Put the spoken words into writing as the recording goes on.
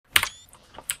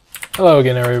Hello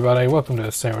again, everybody. Welcome to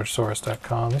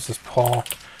sandwichsaurus.com. This is Paul.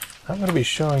 I'm going to be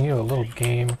showing you a little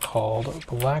game called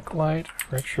Blacklight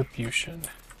Retribution.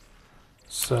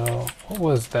 So, what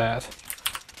was that?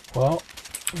 Well,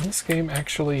 this game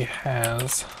actually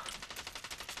has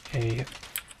a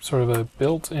sort of a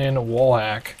built-in wall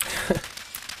hack.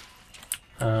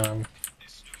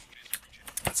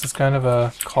 This is kind of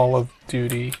a Call of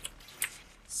Duty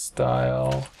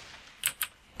style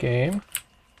game.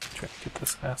 Try to get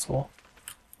this asshole.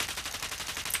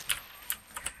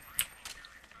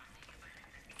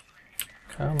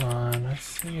 Come on, I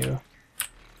see you.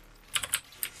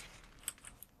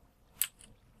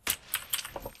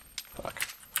 Fuck.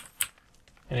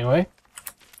 Anyway.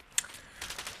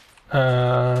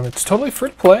 It's totally free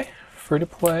to play. Free to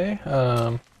play.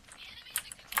 You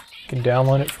can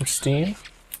download it from Steam.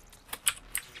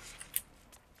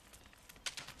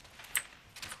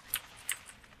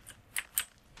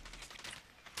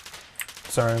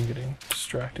 Sorry, I'm getting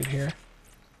distracted here.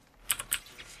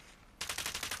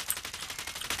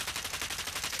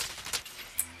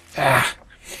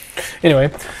 Anyway,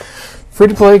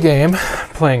 free-to-play game,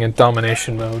 playing in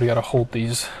domination mode. You gotta hold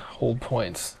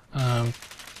points.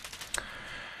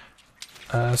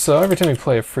 So every time you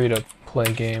play a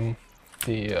free-to-play game,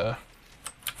 the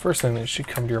first thing that should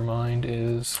come to your mind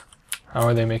is, how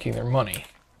are they making their money?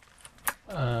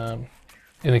 In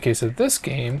the case of this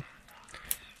game,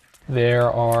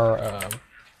 there are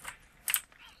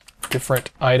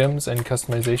different items and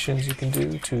customizations you can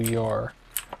do to your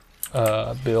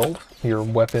build, your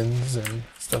weapons and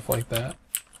stuff like that.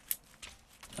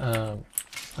 Oh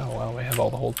wow, we have all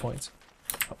the hold points.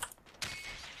 Oh.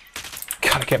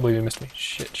 God, I can't believe you missed me.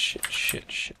 Shit.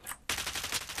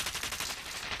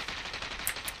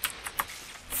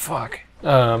 Fuck.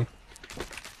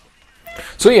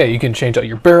 So yeah, you can change out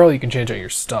your barrel, you can change out your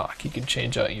stock, you can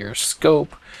change out your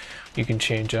scope, you can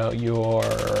change out your,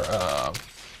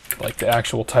 like the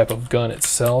actual type of gun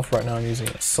itself. Right now I'm using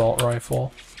an assault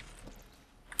rifle.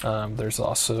 There's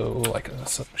also like a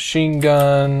submachine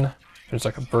gun. There's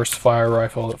like a burst fire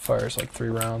rifle that fires like 3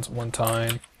 rounds at one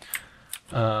time.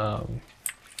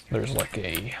 There's like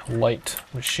a light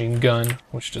machine gun,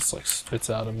 which just like spits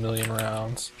out 1,000,000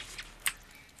 rounds.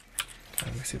 Okay,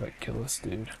 let me see if I can kill this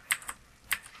dude.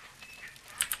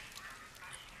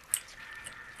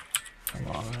 Come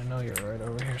on, I know you're right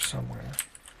over here somewhere.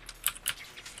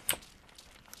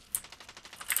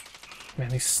 Man,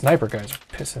 these sniper guys are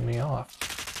pissing me off.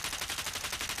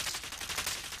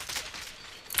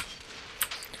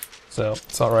 So,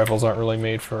 assault rifles aren't really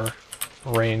made for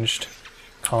ranged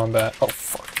combat. Oh,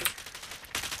 fuck.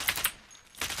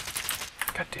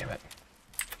 God damn it.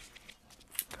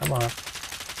 Come on.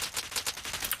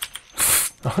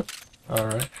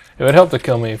 Alright. It would help to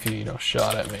kill me if you,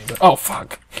 shot at me, but... Oh,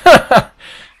 fuck!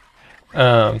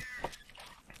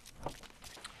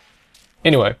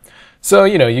 Anyway, so,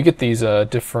 you get these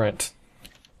different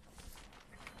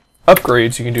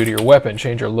upgrades you can do to your weapon,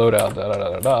 change your loadout,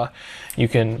 da-da-da-da-da. You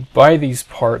can buy these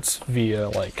parts via,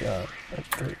 like,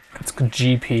 it's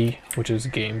GP, which is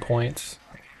game points.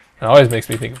 It always makes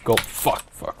me think of gold. Fuck.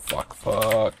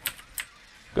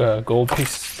 Gold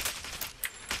piece.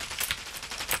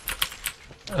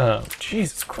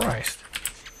 Jesus Christ.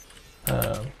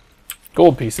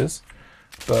 Gold pieces.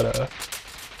 But,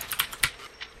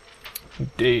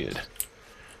 I'm dead.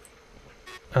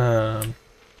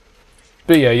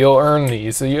 But yeah, you'll earn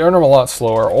these. So you earn them a lot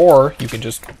slower, or you can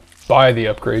just buy the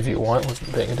upgrades you want,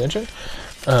 wasn't paying attention,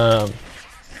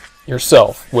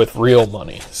 yourself with real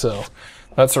money. So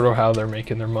that's sort of how they're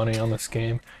making their money on this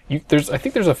game. I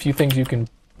think there's a few things you can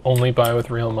only buy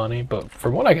with real money, but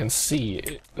from what I can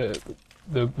see, the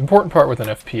important part with an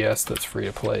FPS that's free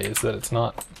to play is that it's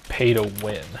not pay to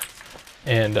win.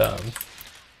 And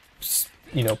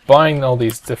buying all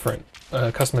these different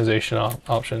customization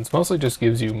options mostly just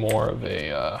gives you more of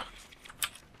a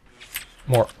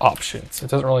more options. It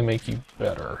doesn't really make you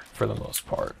better for the most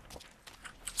part.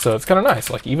 So it's kind of nice.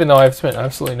 Like, even though I've spent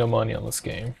absolutely no money on this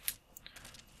game,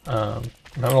 I'm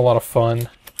having a lot of fun,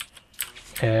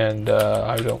 and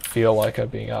I don't feel like I'm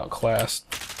being outclassed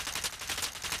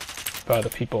by the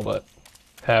people that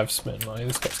have spent money.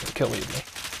 This guy's gonna kill me.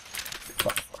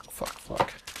 Fuck.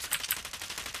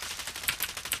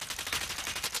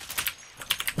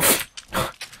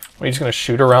 Are you just gonna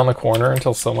shoot around the corner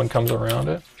until someone comes around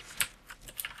it?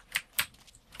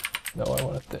 No, I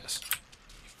wanted this.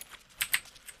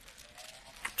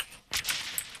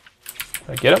 Did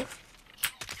I get him?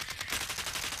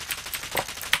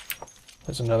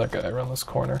 There's another guy around this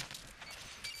corner.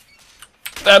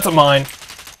 That's a mine!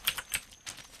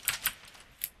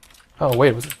 Oh wait,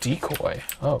 it was a decoy.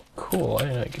 Oh cool, I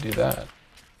didn't know you could do that.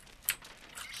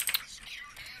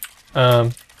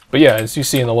 But yeah, as you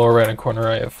see in the lower right hand corner,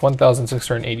 I have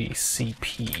 1,680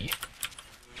 CP.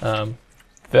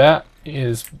 That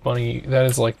is money, that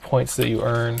is like points that you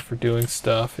earn for doing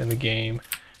stuff in the game,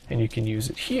 and you can use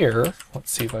it here.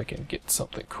 Let's see if I can get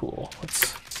something cool.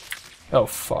 Oh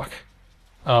fuck.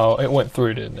 Oh, it went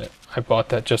through, didn't it? I bought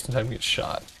that just in time to get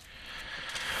shot.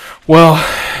 Well,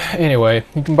 anyway,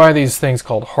 you can buy these things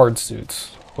called hard suits,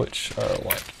 which are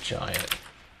like giant,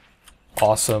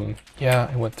 awesome.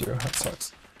 Yeah, it went through. That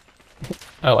sucks.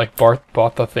 I like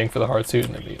bought the thing for the hard suit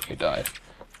and immediately died,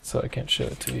 so I can't show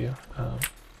it to you.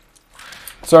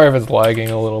 Sorry if it's lagging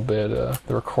a little bit.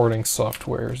 The recording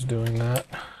software is doing that,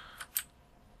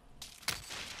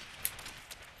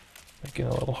 making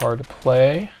it a little hard to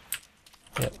play.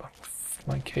 Yep,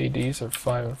 my KDs are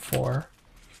 5 and 4.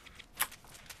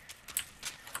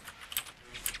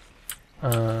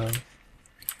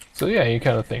 So yeah, you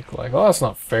kind of think like, oh, that's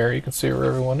not fair. You can see where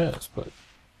everyone is, but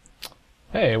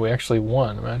hey, we actually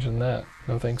won. Imagine that.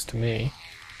 No thanks to me.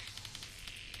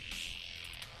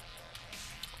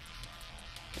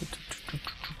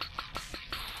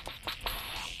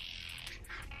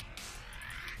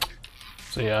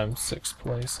 So yeah, I'm 6th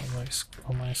place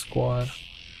on my squad.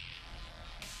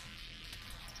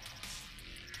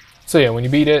 So yeah, when you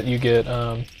beat it, you get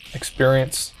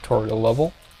experience toward a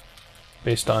level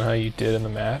based on how you did in the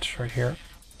match right here.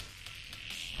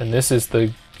 And this is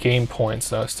the game points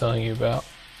that I was telling you about.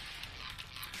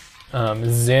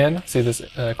 Zen, see this,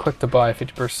 click to buy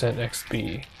 50%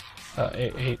 XP,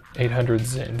 800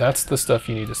 Zen. That's the stuff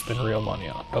you need to spend real money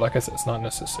on. But like I said, it's not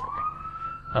necessary.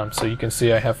 So you can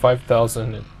see I have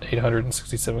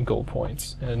 5,867 gold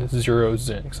points and 0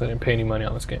 Zen because I didn't pay any money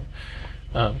on this game.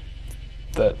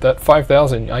 That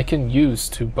 5,000 I can use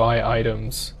to buy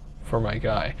items for my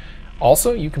guy.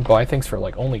 Also, you can buy things for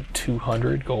like only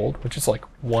 200 gold, which is like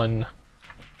one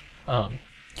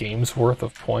game's worth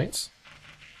of points.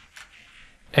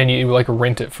 And you like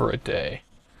rent it for a day.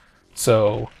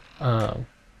 So, like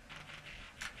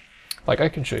I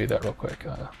can show you that real quick.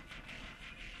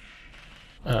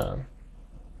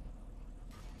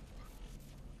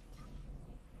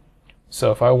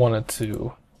 So if I wanted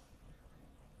to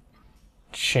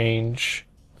change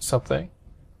something,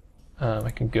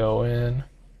 I can go in.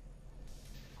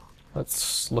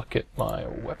 Let's look at my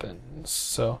weapons.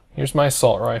 So here's my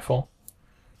assault rifle.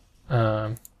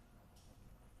 And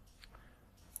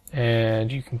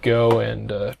you can go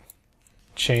and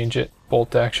change it.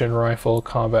 Bolt action rifle,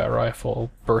 combat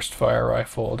rifle, burst fire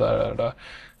rifle, da da da.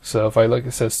 So if I look,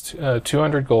 it says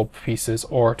 200 gold pieces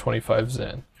or 25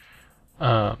 Zen.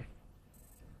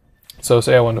 So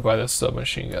say I wanted to buy this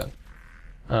submachine gun.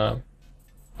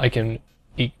 I can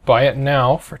buy it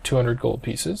now for 200 gold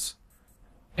pieces.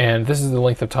 And this is the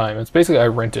length of time. It's basically I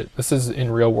rent it. This is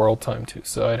in real world time too,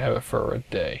 so I'd have it for a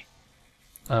day.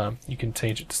 You can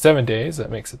change it to 7 days, that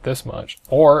makes it this much.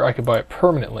 Or I could buy it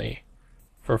permanently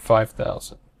for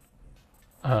 5,000.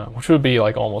 Which would be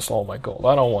like almost all my gold.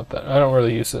 I don't want that. I don't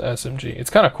really use the SMG. It's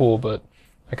kind of cool, but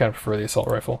I kind of prefer the assault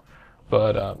rifle.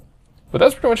 But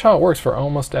that's pretty much how it works for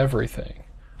almost everything.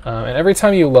 And every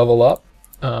time you level up,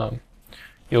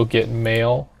 you'll get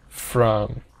mail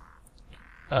from...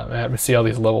 see all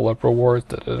these level up rewards.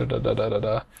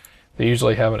 They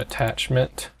usually have an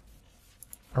attachment,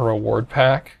 a reward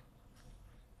pack.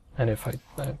 And if I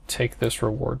take this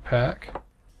reward pack,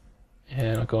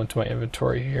 and I'll go into my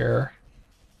inventory here,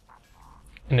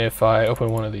 and if I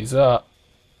open one of these up,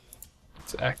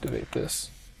 let's activate this.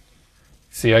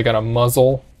 See, I got a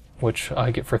muzzle, which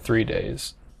I get for 3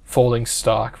 days, folding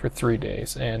stock for 3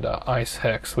 days, and ice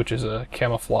hex, which is a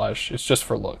camouflage. It's just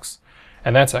for looks,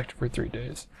 and that's active for 3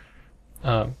 days.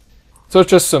 So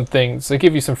it's just some things. They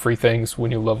give you some free things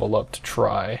when you level up to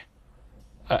try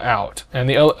out. And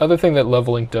the other thing that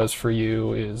leveling does for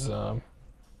you is go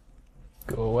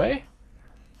away.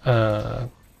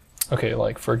 Okay,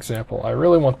 like for example, I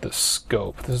really want this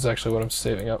scope. This is actually what I'm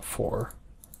saving up for.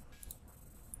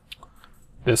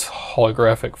 This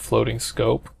holographic floating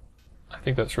scope. I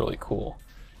think that's really cool.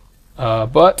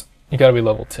 But you gotta be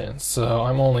level 10, so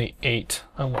I'm only 8.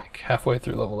 I'm like halfway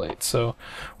through level 8. So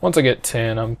once I get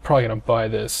 10, I'm probably gonna buy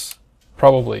this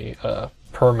probably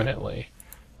permanently.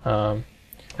 And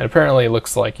apparently it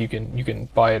looks like you can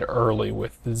buy it early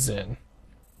with the Zen,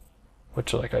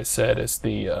 which, like I said, is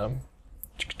the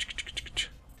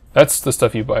that's the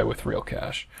stuff you buy with real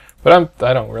cash. But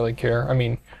I don't really care. I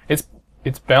mean,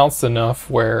 it's balanced enough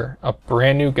where a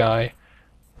brand new guy,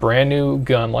 brand new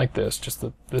gun like this,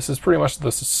 this is pretty much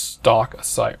the stock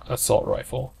assault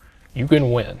rifle. You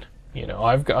can win. You know,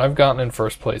 I've gotten in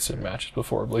first place in matches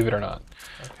before, believe it or not.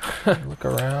 Okay. Look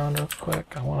around real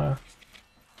quick. I want to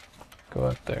go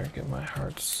out there and get my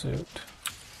hard suit.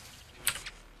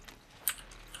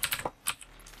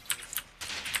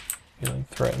 Feeling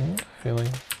threatened. Feeling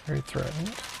very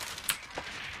threatened.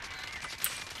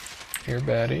 Here,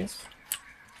 baddies.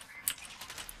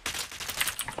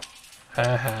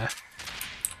 Haha.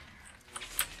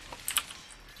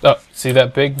 Oh, see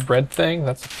that big red thing?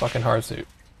 That's a fucking hard suit.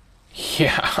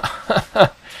 Yeah.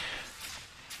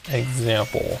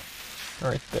 Example.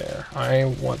 Right there. I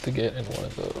want to get in one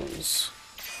of those.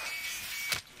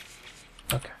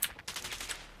 Okay.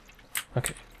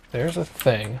 Okay. There's a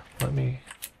thing. Let me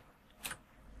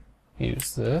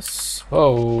use this.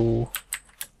 Oh.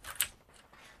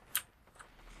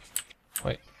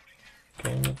 Wait.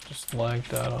 Game just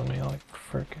lagged out on me like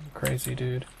freaking crazy,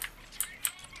 dude.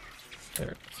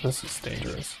 There. This is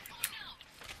dangerous.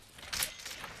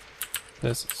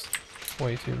 This is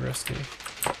way too risky.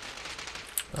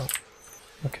 Oh.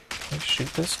 Okay. Can I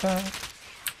shoot this guy?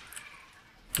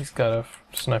 He's got a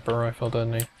sniper rifle,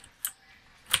 doesn't he?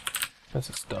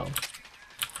 This is dumb.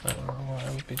 I don't know why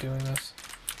I would be doing this.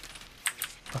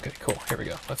 Okay, cool. Here we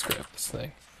go. Let's grab this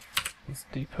thing. He's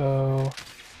depot.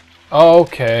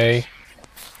 Okay.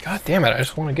 God damn it, I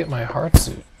just want to get my hard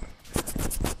suit.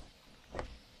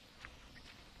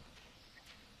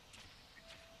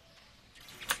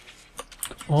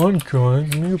 Come on, guys,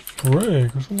 give me a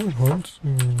break. Where's my hard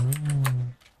suit?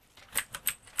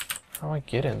 How do I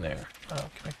get in there? Oh,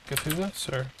 can I go through this,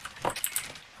 or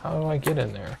how do I get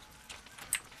in there?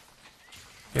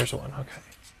 Here's one, okay.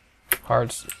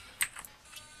 Hard suit.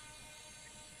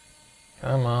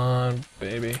 Come on,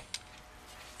 baby.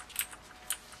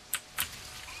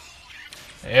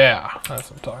 Yeah, that's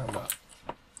what I'm talking about.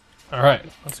 Alright,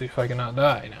 let's see if I can not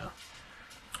die now.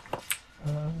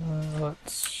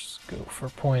 Let's go for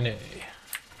point A.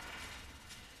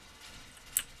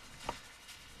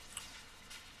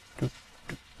 Doop,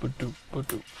 doop, doop, doop,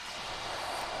 doop.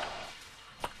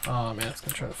 Oh man, it's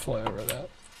gonna try to fly over that.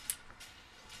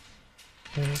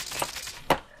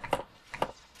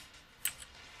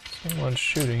 Someone's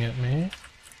shooting at me.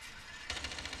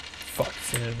 Fuck,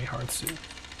 it's an enemy hard suit.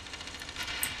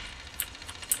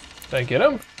 Did I get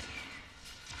him?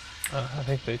 I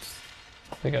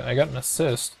think I got an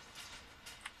assist.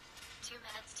 2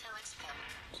 minutes till expel.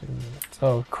 2 minutes.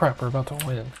 Oh crap, we're about to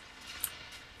win.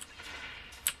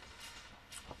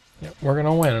 Yep, we're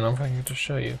gonna win, and I'm gonna get to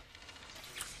show you.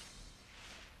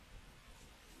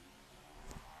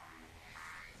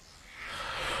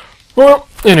 Well,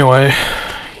 anyway,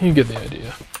 you get the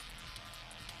idea.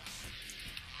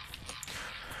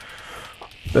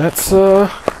 That's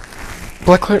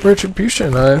Blacklight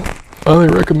Retribution. I highly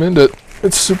recommend it.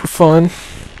 It's super fun.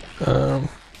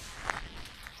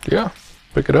 Yeah,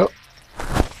 pick it up.